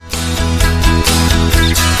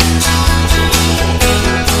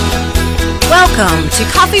Welcome to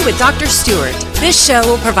Coffee with Dr. Stewart. This show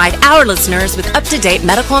will provide our listeners with up-to-date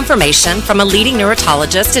medical information from a leading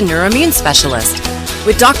neurologist and neuroimmune specialist.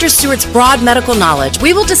 With Dr. Stewart's broad medical knowledge,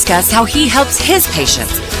 we will discuss how he helps his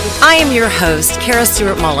patients. I am your host, Kara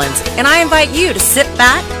Stewart Mullins, and I invite you to sit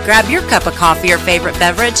back, grab your cup of coffee or favorite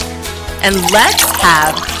beverage, and let's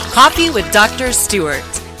have Coffee with Dr. Stewart.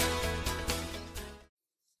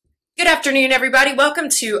 Good afternoon, everybody. Welcome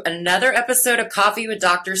to another episode of Coffee with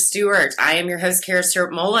Dr. Stewart. I am your host, Kara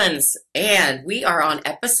Stewart Mullins, and we are on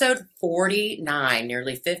episode 49,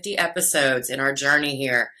 nearly 50 episodes in our journey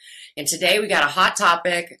here. And today we got a hot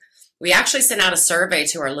topic. We actually sent out a survey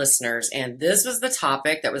to our listeners, and this was the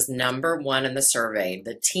topic that was number one in the survey,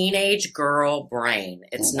 the teenage girl brain.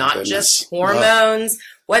 It's not just hormones.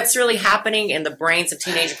 What's really happening in the brains of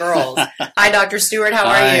teenage girls? Hi, Dr. Stewart. How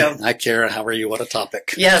are you? Hi, Kara. How are you? What a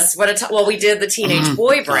topic. Yes. Well, we did the teenage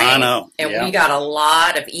boy brain. I know. And we got a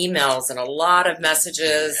lot of emails and a lot of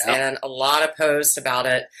messages and a lot of posts about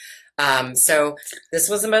it. So this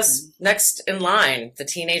was the most next in line, the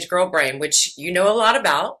teenage girl brain, which you know a lot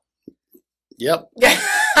about. Yep.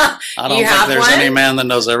 I don't think there's any man that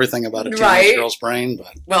knows everything about a teenage girl's brain.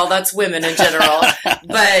 But well, that's women in general.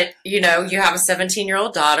 But, you know, you have a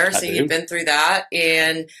 17-year-old daughter, so you've been through that.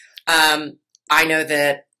 And I know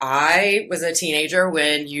that I was a teenager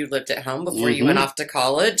when you lived at home before you went off to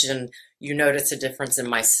college. And you noticed a difference in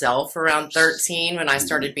myself around 13 when I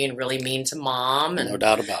started being really mean to mom. And... No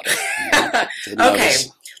doubt about it. Okay,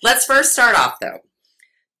 let's first start off, though.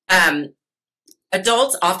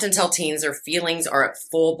 Adults often tell teens their feelings are at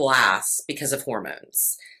full blast because of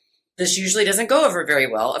hormones. This usually doesn't go over very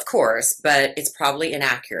well, of course, but it's probably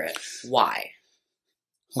inaccurate. Why?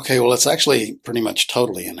 Okay, well, it's actually pretty much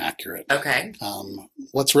totally inaccurate. Okay.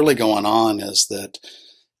 What's really going on is that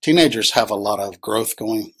teenagers have a lot of growth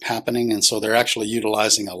happening, and so they're actually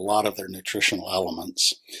utilizing a lot of their nutritional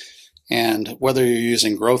elements. And whether you're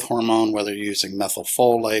using growth hormone, whether you're using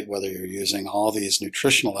methylfolate, whether you're using all these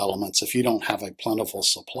nutritional elements, if you don't have a plentiful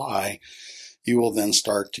supply, you will then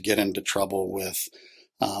start to get into trouble with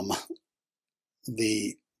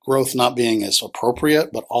the growth not being as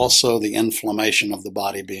appropriate, but also the inflammation of the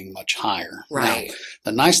body being much higher. Right. Now,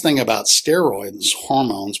 the nice thing about steroids,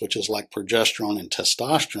 hormones, which is like progesterone and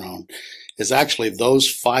testosterone, is actually those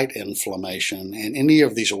fight inflammation and any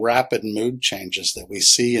of these rapid mood changes that we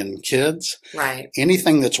see in kids. Right.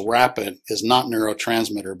 Anything that's rapid is not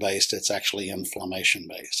neurotransmitter based, it's actually inflammation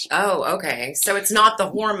based. Oh, okay. So it's not the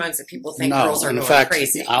hormones that people think girls are going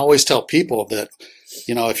crazy. I always tell people that,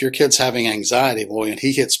 you know, if your kid's having anxiety, well, when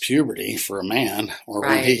he hits puberty for a man or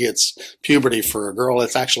when he hits puberty for a girl,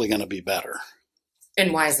 it's actually going to be better.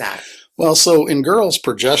 And why is that? Well, so in girls,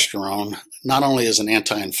 progesterone not only is an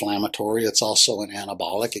anti-inflammatory, it's also an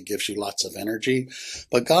anabolic. It gives you lots of energy.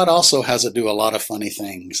 But God also has it do a lot of funny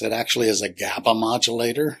things. It actually is a GABA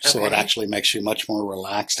modulator, so it actually makes you much more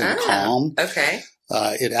relaxed and calm. Okay.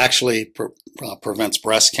 It actually prevents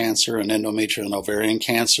breast cancer and endometrial and ovarian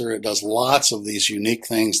cancer. It does lots of these unique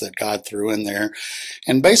things that God threw in there.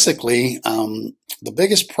 And basically, the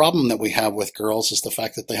biggest problem that we have with girls is the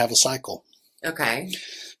fact that they have a cycle. Okay.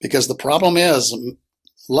 Because the problem is,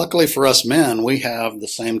 luckily for us men, we have the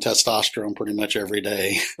same testosterone pretty much every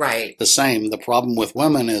day. Right. The same. The problem with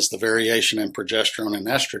women is the variation in progesterone and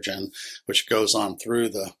estrogen, which goes on through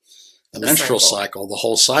the menstrual cycle, the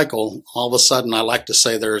whole cycle. All of a sudden, I like to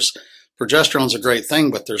say progesterone's a great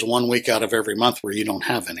thing, but there's 1 week out of every month where you don't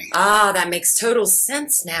have any. Ah, that makes total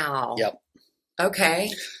sense now. Yep.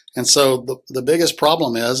 Okay. And so the biggest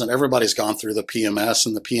problem is, and everybody's gone through the PMS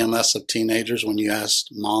and the PMS of teenagers when you ask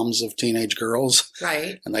moms of teenage girls.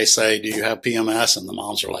 Right. And they say, do you have PMS? And the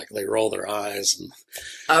moms are like, they roll their eyes and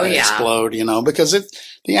they explode, you know, because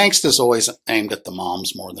the angst is always aimed at the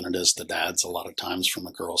moms more than it is the dads a lot of times from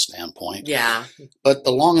a girl standpoint. Yeah. But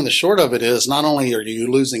the long and the short of it is not only are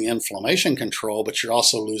you losing inflammation control, but you're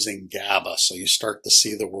also losing GABA. So you start to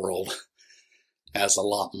see the world as a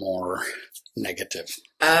lot more negative.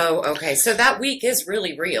 Oh, okay. So that week is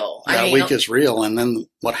really real. That week is real. And then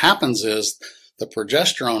what happens is the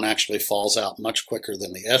progesterone actually falls out much quicker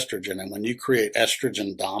than the estrogen. And when you create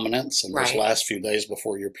estrogen dominance in those last few days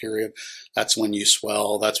before your period, that's when you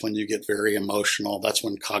swell. That's when you get very emotional. That's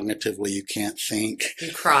when cognitively you can't think.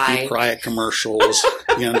 You cry. You cry at commercials.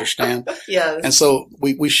 You understand? Yes. And so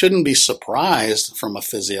we shouldn't be surprised from a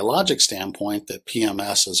physiologic standpoint that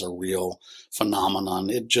PMS is a real phenomenon.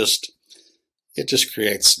 It just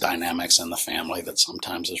creates dynamics in the family that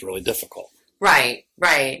sometimes is really difficult. Right,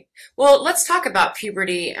 right. Well, let's talk about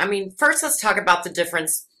puberty. I mean, first let's talk about the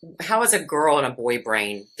difference how is a girl and a boy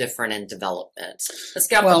brain different in development? Let's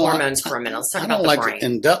get off Well, the hormones for a minute. Let's talk I about don't the like brain.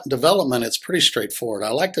 in development. It's pretty straightforward. I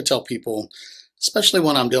like to tell people, especially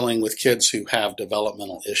when I'm dealing with kids who have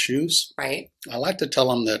developmental issues, Right. I like to tell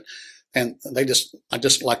them that, and I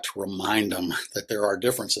just like to remind them that there are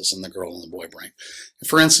differences in the girl and the boy brain.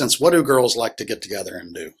 For instance, what do girls like to get together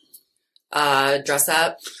and do? Dress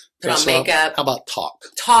up, put Dress on makeup. up. How about talk?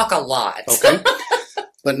 Talk a lot. Okay.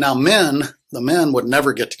 But now the men would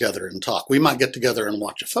never get together and talk. We might get together and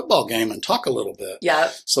watch a football game and talk a little bit.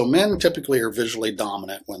 Yep. So men typically are visually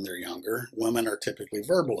dominant when they're younger. Women are typically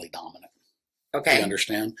verbally dominant. Okay. You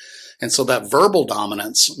understand? And so that verbal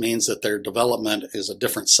dominance means that their development is a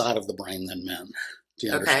different side of the brain than men. Do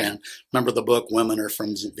you understand? Remember the book, Women Are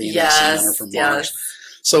from Venus and Men Are from Mars?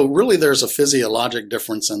 So really there's a physiologic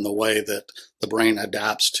difference in the way that the brain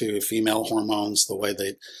adapts to female hormones, the way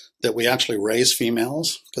that we actually raise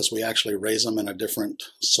females, because we actually raise them in a different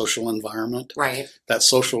social environment. Right. That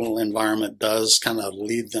social environment does kind of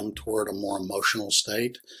lead them toward a more emotional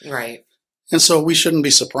state. Right. And so we shouldn't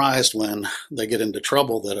be surprised when they get into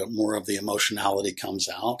trouble that more of the emotionality comes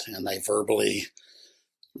out and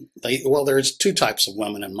there's two types of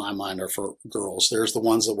women in my mind are for girls. There's the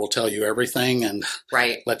ones that will tell you everything and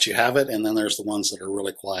let you have it. And then there's the ones that are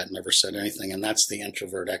really quiet and never said anything. And that's the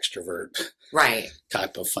introvert extrovert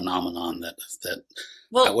type of phenomenon that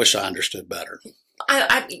I wish I understood better.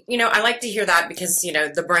 I like to hear that because,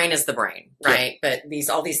 the brain is the brain, right? Yeah. But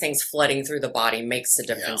all these things flooding through the body makes the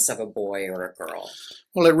difference of a boy or a girl.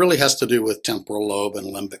 Well, it really has to do with temporal lobe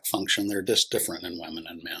and limbic function. They're just different in women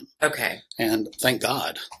and men. Okay. And thank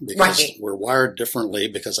God, because we're wired differently,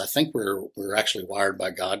 because I think we're actually wired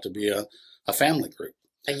by God to be a family group.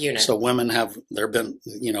 A unit. So women have their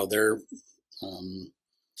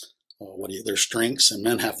strengths and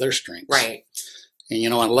men have their strengths. Right.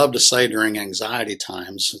 And, I love to say during anxiety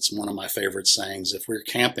times, it's one of my favorite sayings, if we're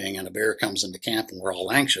camping and a bear comes into camp and we're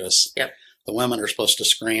all anxious, the women are supposed to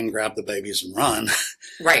scream, grab the babies and run.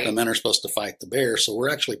 Right. The men are supposed to fight the bear. So we're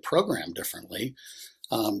actually programmed differently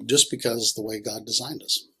just because the way God designed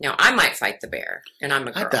us. Now, I might fight the bear, and I'm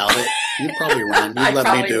a girl. I doubt it. You'd probably run. You'd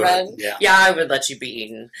let me do it. Yeah, I would let you be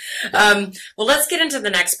eaten. Well, let's get into the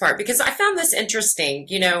next part, because I found this interesting.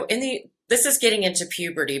 This is getting into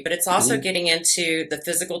puberty, but it's also getting into the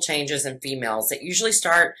physical changes in females that usually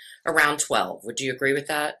start around 12. Would you agree with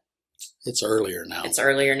that? It's earlier now. It's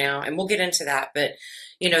earlier now, and we'll get into that. But,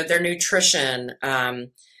 their nutrition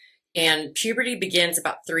and puberty begins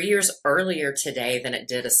about 3 years earlier today than it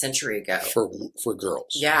did a century ago. For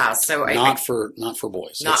girls. Yeah. So not for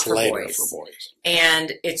boys. Not it's for later boys. for boys.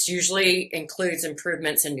 And it's usually includes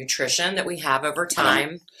improvements in nutrition that we have over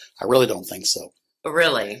time. I really don't think so.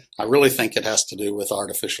 Really? I really think it has to do with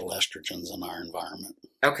artificial estrogens in our environment.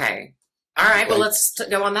 Okay. All right. Well, let's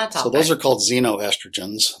go on that topic. So those are called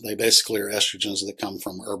xenoestrogens. They basically are estrogens that come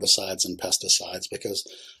from herbicides and pesticides because,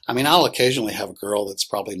 I'll occasionally have a girl that's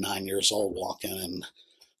probably 9 years old walk in and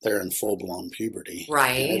they're in full-blown puberty.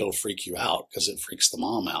 Right. And it'll freak you out because it freaks the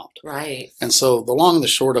mom out. Right. And so the long and the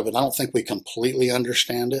short of it, I don't think we completely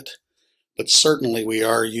understand it, but certainly we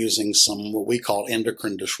are using some what we call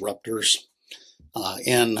endocrine disruptors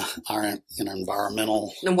in our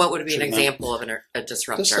environmental. And what would be treatment. An example of a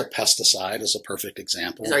disruptor? Just a pesticide is a perfect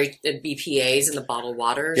example. Are BPAs in the bottled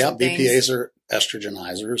waters? Yeah, BPAs are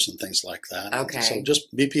estrogenizers and things like that. Okay. So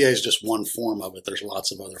BPA is just one form of it. There's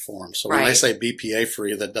lots of other forms. So when I say BPA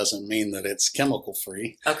free, that doesn't mean that it's chemical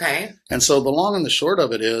free. Okay. And so the long and the short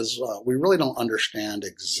of it is we really don't understand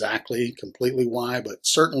exactly completely why, but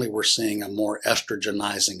certainly we're seeing a more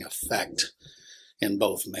estrogenizing effect in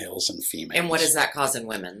both males and females. And what does that cause in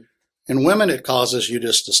women? In women, it causes you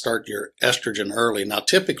just to start your estrogen early. Now,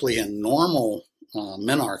 typically in normal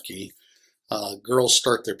menarche, girls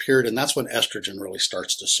start their period, and that's when estrogen really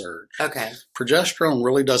starts to surge. Okay. Progesterone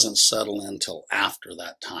really doesn't settle in until after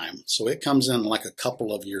that time. So it comes in like a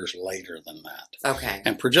couple of years later than that. Okay.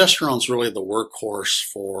 And progesterone's really the workhorse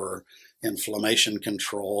for inflammation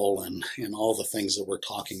control and all the things that we're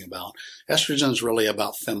talking about. Estrogen is really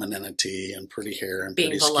about femininity and pretty hair and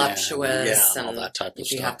being pretty voluptuous skin. And all that type of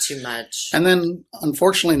stuff. If you have too much. And then,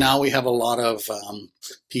 unfortunately, now we have a lot of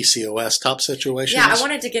PCOS type situations. Yeah, I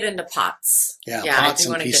wanted to get into POTS. Yeah, POTS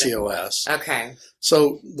and PCOS. Okay.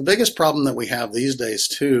 So the biggest problem that we have these days,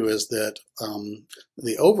 too, is that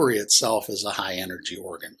the ovary itself is a high-energy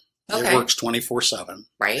organ. Okay. It works 24/7.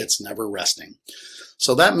 Right. It's never resting.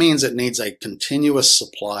 So that means it needs a continuous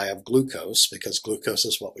supply of glucose because glucose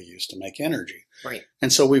is what we use to make energy. Right.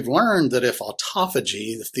 And so we've learned that if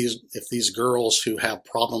autophagy, if these girls who have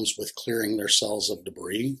problems with clearing their cells of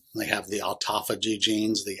debris, they have the autophagy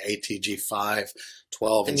genes, the ATG5,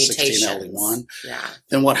 12, and 16LE1,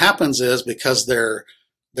 then what happens is because their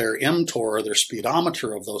mTOR, or their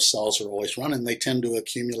speedometer of those cells are always running, they tend to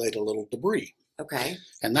accumulate a little debris. Okay.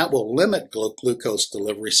 And that will limit glucose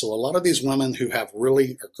delivery. So a lot of these women who have or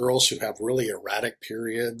girls who have really erratic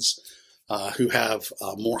periods, who have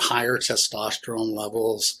more higher testosterone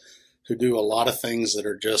levels, who do a lot of things that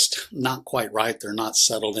are just not quite right. They're not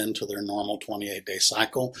settled into their normal 28-day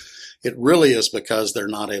cycle. It really is because they're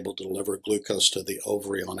not able to deliver glucose to the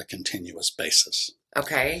ovary on a continuous basis.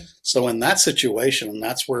 Okay. So in that situation,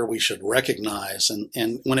 that's where we should recognize,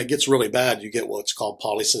 and when it gets really bad, you get what's called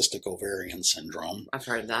polycystic ovarian syndrome. I've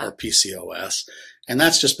heard of that. Or PCOS. And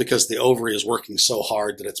that's just because the ovary is working so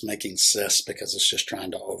hard that it's making cysts because it's just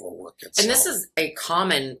trying to overwork itself. And this is a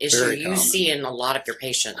common issue you see in a lot of your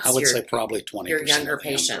patients. I would say probably 20% your younger of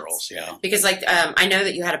patients. Young girls, yeah. Because I know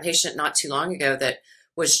that you had a patient not too long ago that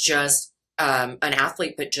was just an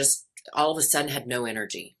athlete, but just all of a sudden had no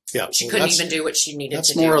energy. Yeah, she couldn't even do what she needed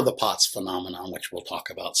to do. That's more of the POTS phenomenon, which we'll talk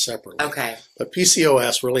about separately. Okay. But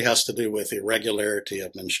PCOS really has to do with irregularity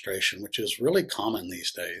of menstruation, which is really common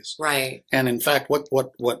these days. Right. And in fact, what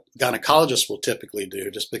gynecologists will typically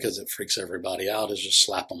do, just because it freaks everybody out, is just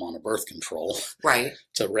slap them on a birth control. Right.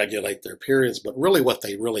 To regulate their periods. But really what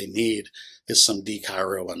they really need is some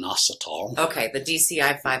D-chiroinositol. Okay, the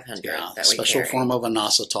DCI 500 that we special carry. Form of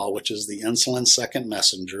inositol, which is the insulin's second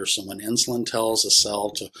messenger. So when insulin tells a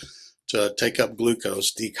cell to take up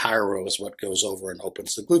glucose, D-chiro is what goes over and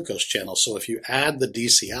opens the glucose channel. So if you add the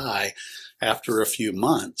DCI after a few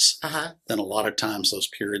months, then a lot of times those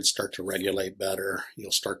periods start to regulate better.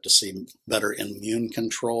 You'll start to see better immune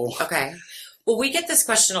control. Okay. Well, we get this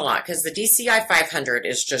question a lot because the DCI 500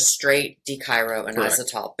 is just straight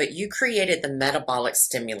D-chiroinositol, but you created the metabolic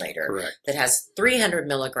stimulator that has 300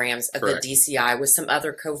 milligrams of the DCI with some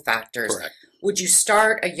other cofactors. Correct. Would you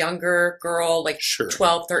start a younger girl, like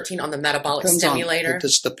 12, 13, on the metabolic stimulator? It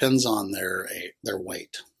just depends on their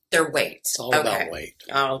weight. Their weight. It's all about weight.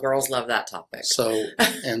 Oh, girls love that topic.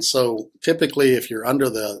 So typically if you're under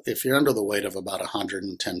the weight of about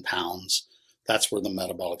 110 pounds, that's where the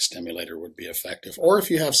metabolic stimulator would be effective. Or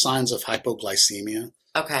if you have signs of hypoglycemia.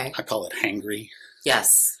 Okay. I call it hangry.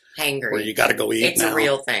 Yes. Hangry. Where you got to go eat It's now. A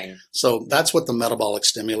real thing. So that's what the metabolic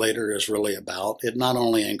stimulator is really about. It not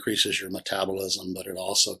only increases your metabolism, but it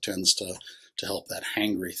also tends to help that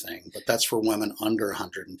hangry thing. But that's for women under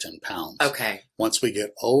 110 pounds. Okay. Once we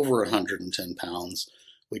get over 110 pounds,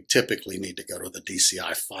 we typically need to go to the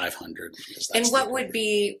DCI 500. And what would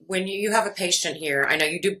be, when you have a patient here, I know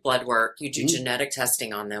you do blood work, you do genetic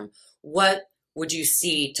testing on them, what would you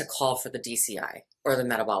see to call for the DCI or the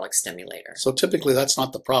metabolic stimulator? So typically that's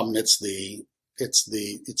not the problem. It's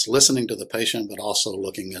listening to the patient, but also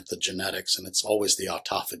looking at the genetics, and it's always the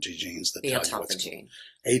autophagy genes that tell you what's going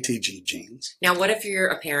on. ATG genes. Now, what if you're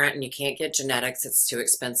a parent and you can't get genetics, it's too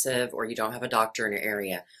expensive, or you don't have a doctor in your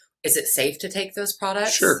area? Is it safe to take those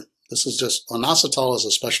products? Sure. This is just, inositol is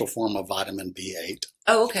a special form of vitamin B8.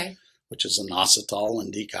 Oh, okay. Which is inositol,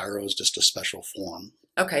 and D-chiro is just a special form.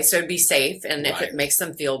 Okay, so it'd be safe, and if it makes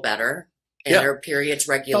them feel better and their periods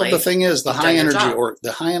regulate. Well, the thing is, the high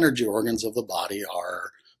energy organs of the body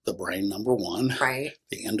are the brain, number one, right?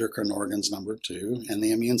 The endocrine organs, number two, and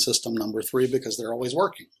the immune system, number three, because they're always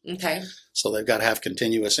working. Okay. So they've got to have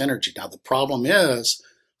continuous energy. Now, the problem is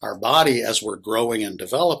our body, as we're growing and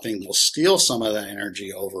developing, will steal some of that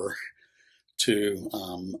energy over to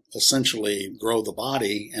essentially grow the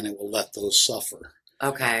body, and it will let those suffer.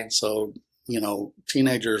 Okay. So,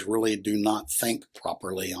 teenagers really do not think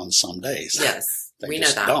properly on some days. Yes, we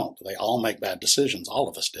know that. Don't. They all make bad decisions. All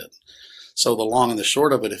of us did. So the long and the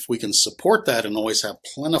short of it, if we can support that and always have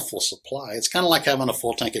plentiful supply, it's kind of like having a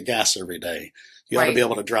full tank of gas every day. You ought to be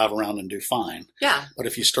able to drive around and do fine. Yeah. But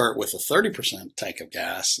if you start with a 30% tank of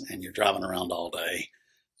gas and you're driving around all day,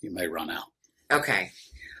 you may run out. Okay.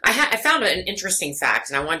 I found an interesting fact,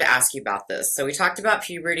 and I wanted to ask you about this. So we talked about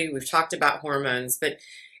puberty, we've talked about hormones, but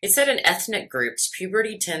it said in ethnic groups,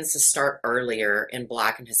 puberty tends to start earlier in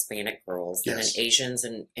Black and Hispanic girls than in Asians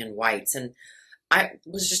and whites. And I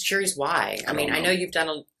was just curious why. I know you've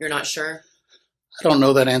done you're not sure? I don't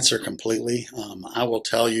know that answer completely. I will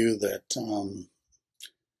tell you that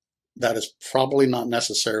that is probably not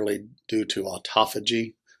necessarily due to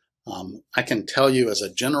autophagy. I can tell you as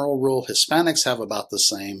a general rule, Hispanics have about the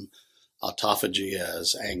same autophagy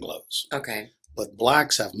as Anglos. Okay. But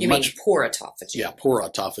blacks have You mean poor autophagy? Yeah, poor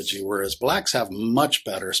autophagy, whereas blacks have much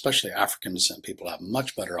better, especially African descent people have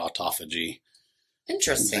much better autophagy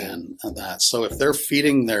Interesting. than that. So if they're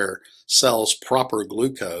feeding their cells proper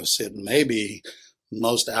glucose, it may be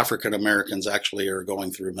most African Americans actually are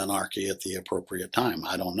going through menarche at the appropriate time.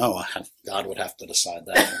 I don't know. God would have to decide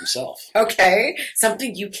that for himself. Okay.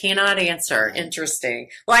 Something you cannot answer. Interesting.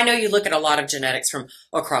 Well, I know you look at a lot of genetics from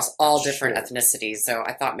across all different ethnicities, so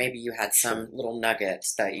I thought maybe you had some little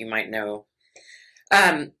nuggets that you might know.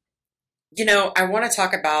 I want to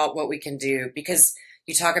talk about what we can do because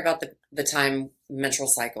you talk about the time menstrual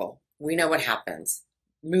cycle. We know what happens.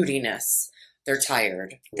 Moodiness. They're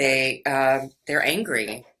tired. They're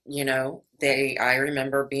angry. I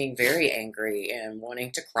remember being very angry and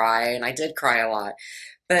wanting to cry, and I did cry a lot.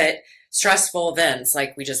 But stressful events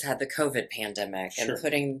like we just had the COVID pandemic and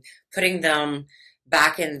putting them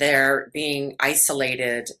back in there being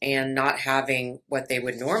isolated and not having what they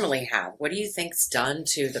would normally have. What do you think's done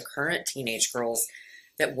to the current teenage girls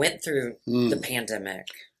that went through the pandemic?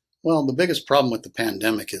 Well, the biggest problem with the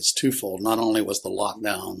pandemic is twofold. Not only was the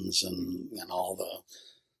lockdowns and all the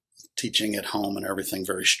teaching at home and everything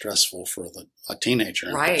very stressful for a teenager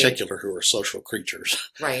in particular who are social creatures.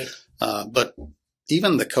 Right. But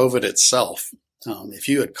even the COVID itself, if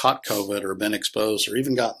you had caught COVID or been exposed or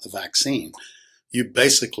even gotten the vaccine, you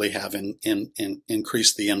basically have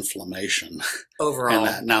increased the inflammation. Overall.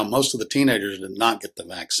 And now most of the teenagers did not get the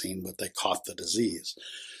vaccine, but they caught the disease.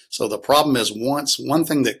 So the problem is one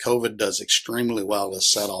thing that COVID does extremely well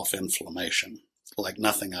is set off inflammation like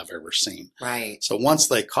nothing I've ever seen. Right. So once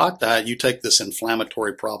they caught that, you take this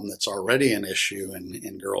inflammatory problem that's already an issue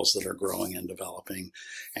in girls that are growing and developing,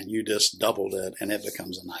 and you just doubled it, and it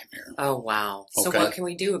becomes a nightmare. Oh, wow. So what can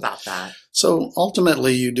we do about that? So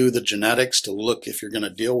ultimately, you do the genetics to look if you're going to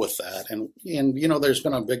deal with that. And there's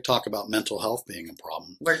been a big talk about mental health being a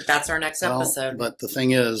problem. That's our next episode. But the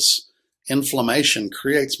thing is, inflammation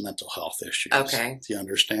creates mental health issues. Okay. Do you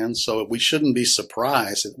understand? So we shouldn't be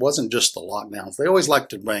surprised. It wasn't just the lockdowns. They always like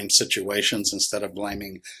to blame situations instead of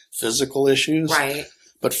blaming physical issues. Right.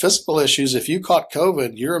 But physical issues, if you caught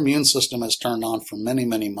COVID, your immune system has turned on for many,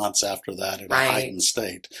 many months after that at a heightened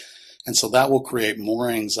state. And so that will create more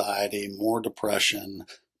anxiety, more depression,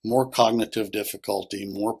 more cognitive difficulty,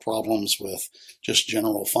 more problems with just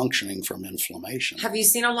general functioning from inflammation. Have you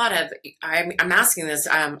seen a lot of, I'm asking this,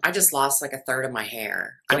 I just lost like a third of my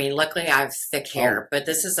hair. I mean, luckily I have thick hair, but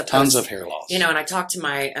this is tons of hair loss. And I talked to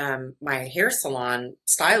my my hair salon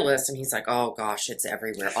stylist, and he's like, oh gosh, it's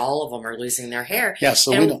everywhere. All of them are losing their hair. Yeah,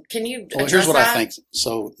 so we don't. Can you Well, here's what I think.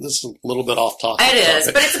 So this is a little bit off topic. It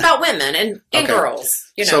is, but it's about women and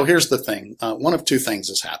girls. So here's the thing. One of two things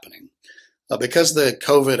is happening. Because the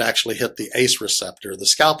COVID actually hit the ACE receptor, the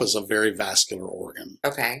scalp is a very vascular organ.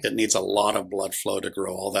 Okay. It needs a lot of blood flow to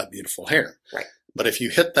grow all that beautiful hair. Right. But if you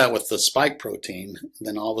hit that with the spike protein,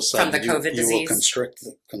 then all of a sudden you will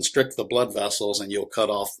constrict the blood vessels, and you'll cut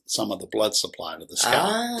off some of the blood supply to the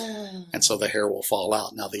scalp. And so the hair will fall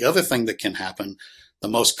out. Now, the other thing that can happen, the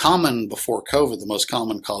most common before COVID, the most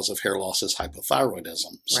common cause of hair loss is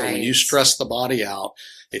hypothyroidism. So when you stress the body out,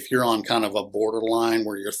 if you're on kind of a borderline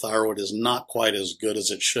where your thyroid is not quite as good as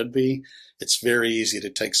it should be, it's very easy to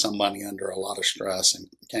take somebody under a lot of stress and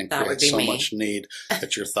can create so much need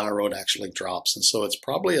that your thyroid actually drops. And so it's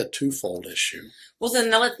probably a twofold issue. Well, then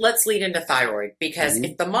let's lead into thyroid, because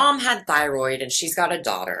if the mom had thyroid and she's got a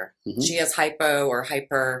daughter, she has hypo or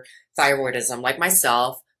hyperthyroidism like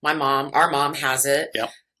myself. Our mom has it. Yep.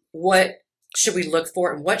 What should we look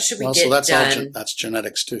for, and what should we get done? That's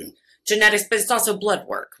genetics too. Genetics, but it's also blood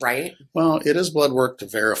work, right? Well, it is blood work to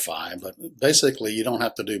verify, but basically you don't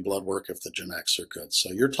have to do blood work if the genetics are good.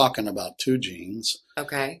 So you're talking about two genes.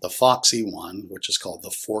 Okay. The FOXY1, which is called the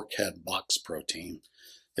forkhead box protein,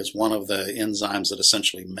 is one of the enzymes that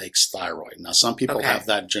essentially makes thyroid. Now, some people have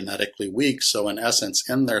that genetically weak, so in essence,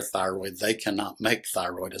 in their thyroid, they cannot make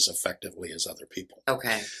thyroid as effectively as other people.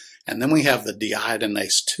 Okay. And then we have the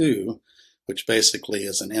deiodinase 2, which basically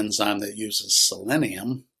is an enzyme that uses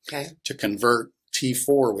selenium to convert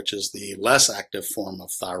T4, which is the less active form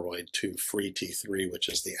of thyroid, to free T3, which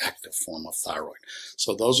is the active form of thyroid.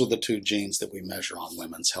 So those are the two genes that we measure on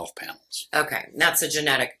women's health panels. Okay. That's a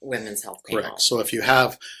genetic women's health panel. Correct. So if you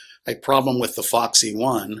have a problem with the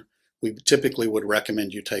FOXY1, we typically would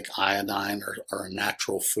recommend you take iodine or a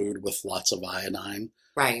natural food with lots of iodine.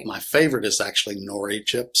 Right. My favorite is actually nori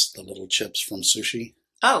chips, the little chips from sushi.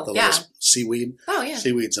 Oh, the little seaweed. Oh, yeah.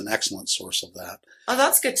 Seaweed's an excellent source of that. Oh,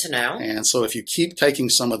 that's good to know. And so if you keep taking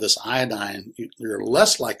some of this iodine, you're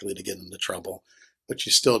less likely to get into trouble, but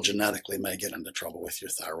you still genetically may get into trouble with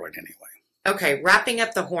your thyroid anyway. Okay, wrapping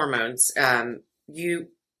up the hormones, you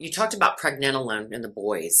talked about pregnenolone in the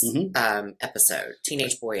boys episode,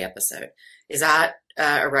 teenage boy episode. Is that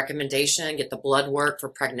a recommendation? Get the blood work for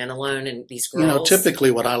pregnenolone in these girls?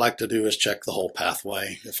 Typically what I like to do is check the whole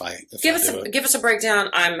pathway. Give us a breakdown.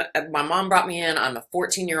 My mom brought me in. I'm a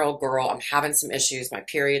 14-year-old girl. I'm having some issues. My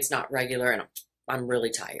period's not regular, and I'm really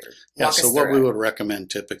tired. Yeah. So what we would recommend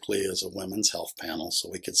typically is a women's health panel, so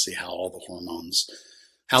we could see how all the hormones,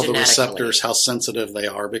 how the receptors, how sensitive they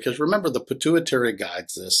are. Because remember, the pituitary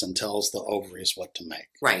guides this and tells the ovaries what to make.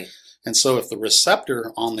 Right. And so if the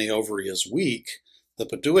receptor on the ovary is weak, the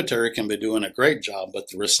pituitary can be doing a great job, but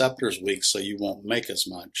the receptor is weak, so you won't make as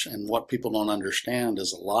much. And what people don't understand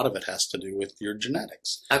is a lot of it has to do with your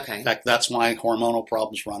genetics. Okay. In fact, that's why hormonal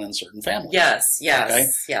problems run in certain families. Yes. Okay?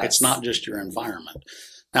 Yes. It's not just your environment.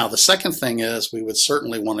 Now, the second thing is we would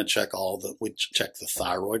certainly want to check check the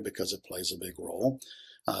thyroid because it plays a big role.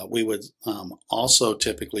 We would also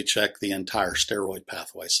typically check the entire steroid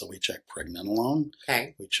pathway. So we check pregnenolone,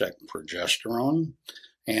 we check progesterone,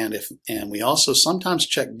 and we also sometimes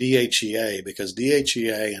check DHEA because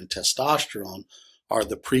DHEA and testosterone are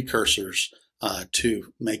the precursors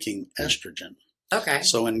to making estrogen. Okay.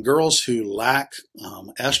 So in girls who lack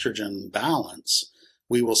estrogen balance,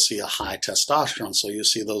 we will see a high testosterone. So you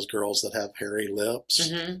see those girls that have hairy lips,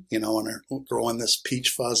 and are growing this peach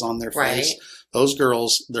fuzz on their face. Those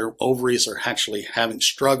girls, their ovaries are actually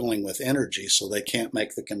struggling with energy, so they can't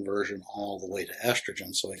make the conversion all the way to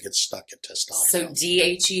estrogen, so it gets stuck at testosterone. So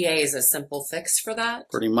DHEA is a simple fix for that?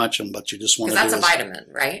 Pretty much, but you just want to. Because that's a vitamin,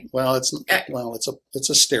 right? Well, it's a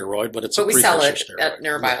steroid, but it's a precursor steroid. But we sell it steroid. at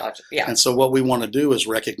Neurobiologic. Yeah. And so what we want to do is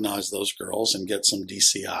recognize those girls and get some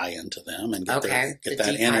DCI into them and get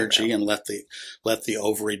that energy and let the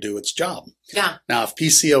ovary do its job. Yeah. Now, if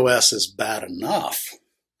PCOS is bad enough,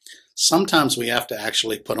 sometimes we have to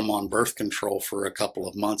actually put them on birth control for a couple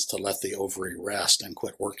of months to let the ovary rest and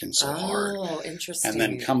quit working so hard. Oh, interesting. And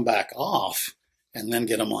then come back off and then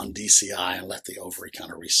get them on DCI and let the ovary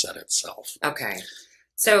kind of reset itself. Okay.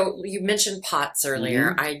 So you mentioned POTS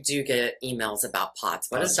earlier. I do get emails about POTS.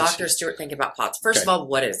 What does Dr. Stewart think about POTS? First of all,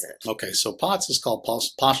 what is it? Okay, so POTS is called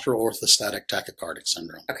postural orthostatic tachycardic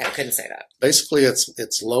syndrome. Okay, I couldn't say that. Basically,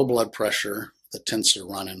 it's low blood pressure that tends to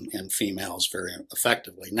run in females very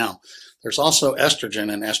effectively. Now, there's also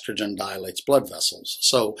estrogen, and estrogen dilates blood vessels.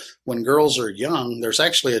 So when girls are young, there's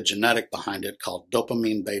actually a genetic behind it called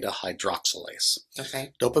dopamine beta hydroxylase.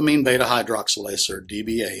 Okay. Dopamine beta hydroxylase, or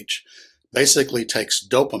DBH, basically takes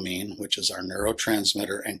dopamine, which is our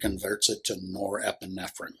neurotransmitter, and converts it to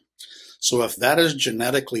norepinephrine. So if that is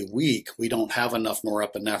genetically weak, we don't have enough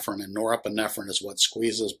norepinephrine, and norepinephrine is what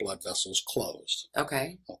squeezes blood vessels closed.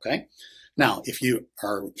 Okay. Okay. Now, if you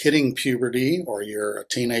are hitting puberty or you're a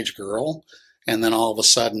teenage girl, and then all of a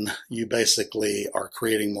sudden you basically are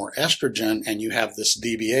creating more estrogen and you have this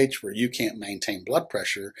DBH where you can't maintain blood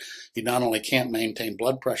pressure, you not only can't maintain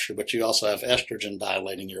blood pressure, but you also have estrogen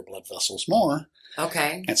dilating your blood vessels more.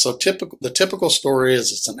 Okay. And so the typical story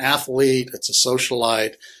is it's an athlete, it's a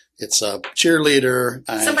socialite, it's a cheerleader.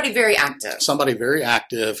 Somebody very active. Somebody very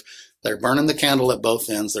active. They're burning the candle at both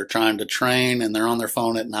ends. They're trying to train, and they're on their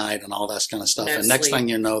phone at night and all that kind of stuff. No and sleep. Next thing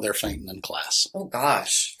you know, they're fainting in class. Oh,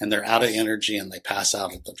 gosh. And they're out of energy, and they pass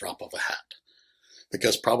out at the drop of a hat.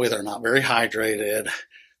 Because probably they're not very hydrated.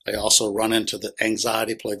 They also run into the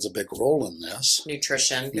anxiety plays a big role in this.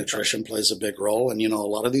 Nutrition plays a big role. And, a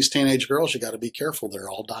lot of these teenage girls, you got to be careful. They're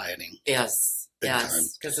all dieting. Yes.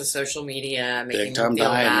 Yes, because of social media making big time them feel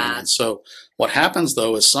dieting. bad. And so what happens,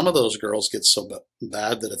 though, is some of those girls get so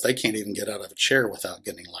bad that if they can't even get out of a chair without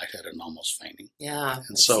getting lightheaded and almost fainting. Yeah, and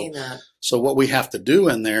I've seen that. So what we have to do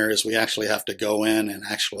in there is we actually have to go in and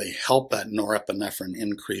actually help that norepinephrine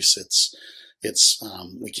increase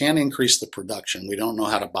we can't increase the production. We don't know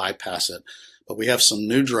how to bypass it. But we have some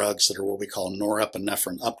new drugs that are what we call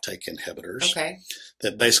norepinephrine uptake inhibitors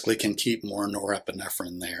that basically can keep more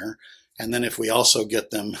norepinephrine there. And then if we also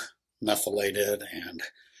get them methylated and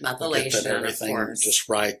methylation, get everything of course. Just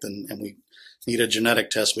right, and we need a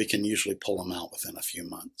genetic test, we can usually pull them out within a few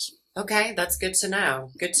months. Okay, that's good to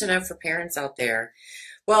know. Good to know for parents out there.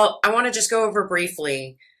 Well, I want to just go over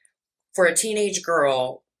briefly for a teenage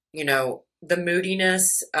girl, the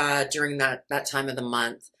moodiness during that time of the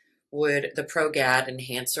month. Would the ProGAD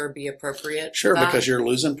enhancer be appropriate? Sure, because you're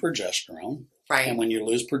losing progesterone. Right. And when you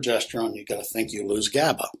lose progesterone, you got to think you lose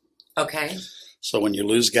GABA. Okay. So when you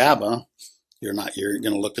lose GABA, you're going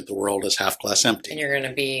to look at the world as half glass empty. And you're going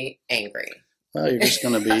to be angry. Well, you're just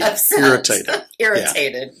going to be irritated.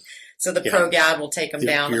 Irritated. Yeah. So the ProGAD will take them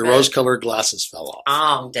down. Your rose-colored glasses fell off.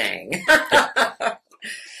 Oh, dang.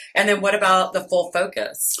 And then what about the full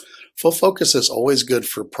focus? Full focus is always good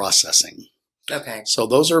for processing. Okay. So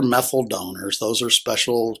those are methyl donors. Those are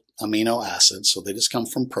special amino acids. So they just come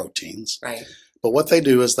from proteins. Right. But what they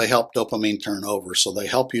do is they help dopamine turn over. So they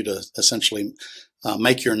help you to essentially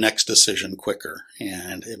make your next decision quicker.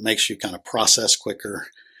 And it makes you kind of process quicker.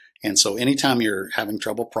 And so anytime you're having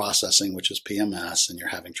trouble processing, which is PMS, and you're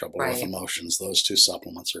having trouble with emotions, those two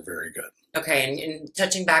supplements are very good. Okay. And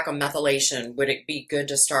touching back on methylation, would it be good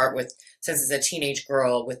to start with, since it's a teenage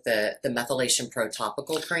girl, with the Methylation Pro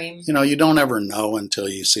topical cream? You don't ever know until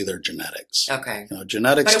you see their genetics. Okay.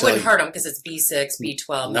 Genetics. But it wouldn't hurt them because it's B6,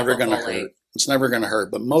 B12, never going to hurt. It's never going to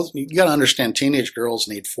hurt. But you got to understand, teenage girls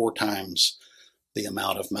need 4 times the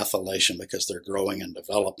amount of methylation because they're growing and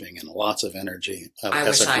developing and lots of energy. I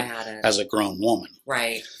wish I had it. As a grown woman.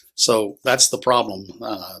 Right. So that's the problem.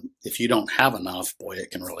 If you don't have enough, boy,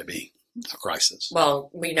 it can really be a crisis. Well,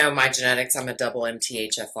 we know my genetics. I'm a double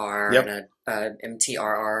MTHFR and a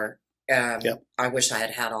MTRR. I wish I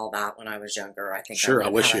had all that when I was younger. I think. Sure, I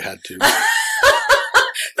wish you had to.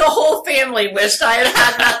 The whole family wished I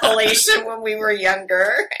had methylation when we were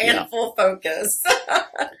younger and full focus.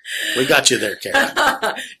 We got you there, Karen.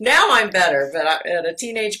 Now I'm better, but I'm a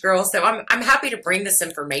teenage girl, so I'm happy to bring this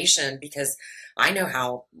information because I know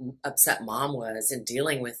how upset Mom was in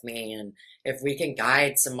dealing with me, and if we can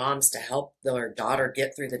guide some moms to help their daughter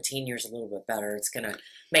get through the teen years a little bit better, it's going to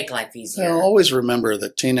make life easier. Now, always remember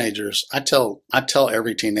that teenagers. I tell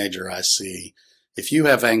every teenager I see, if you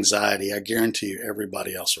have anxiety, I guarantee you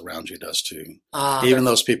everybody else around you does too. Even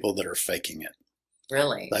those people that are faking it.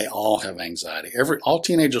 Really? They all have anxiety. All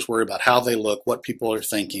teenagers worry about how they look, what people are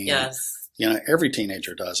thinking. Yes. Every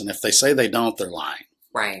teenager does. And if they say they don't, they're lying.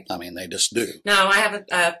 Right. I mean, they just do. No, I have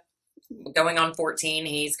going on 14.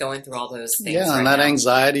 He's going through all those things. Yeah, and that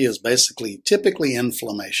anxiety is typically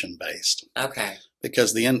inflammation based. Okay.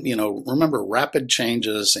 Because remember, rapid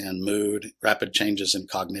changes in mood, rapid changes in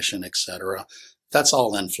cognition, etc. That's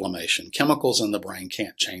all inflammation. Chemicals in the brain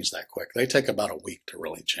can't change that quick. They take about a week to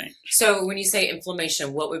really change. So when you say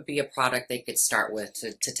inflammation, what would be a product they could start with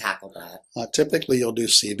to tackle that? Typically, you'll do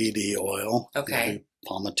CBD oil. Okay.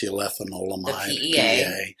 You'll do palmitoylethanolamide, the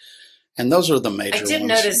PEA. And those are the major ones. I did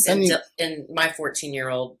notice in my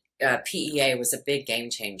 14-year-old, PEA was a big game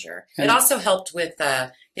changer. It also helped with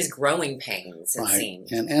his growing pains, it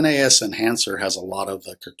seems. And NAS Enhancer has a lot of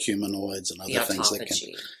the curcuminoids and other things that can...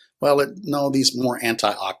 these more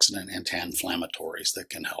antioxidant, anti-inflammatories that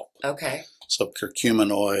can help. Okay. So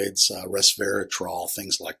curcuminoids, resveratrol,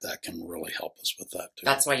 things like that can really help us with that too.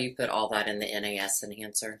 That's why you put all that in the NAS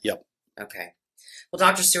Enhancer? Yep. Okay. Well,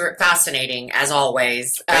 Dr. Stewart, fascinating, as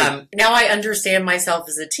always. Now I understand myself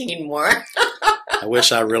as a teen more. I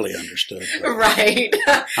wish I really understood. Right.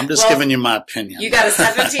 I'm just giving you my opinion. You got a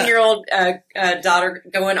 17-year-old daughter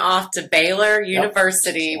going off to Baylor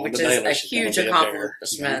University, which is a huge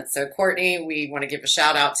accomplishment. So, Courtney, we want to give a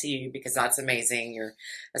shout out to you because that's amazing. You're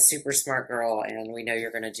a super smart girl, and we know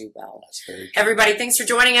you're going to do well. That's very true. Everybody, thanks for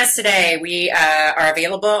joining us today. We are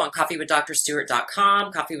available on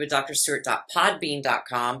coffeewithdrstewart.com,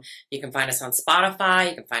 coffeewithdrstewart.podbean.com. You can find us on Spotify.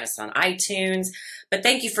 You can find us on iTunes. But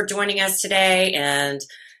thank you for joining us today, and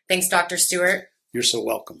thanks, Dr. Stewart. You're so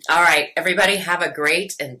welcome. All right, everybody, have a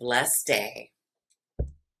great and blessed day.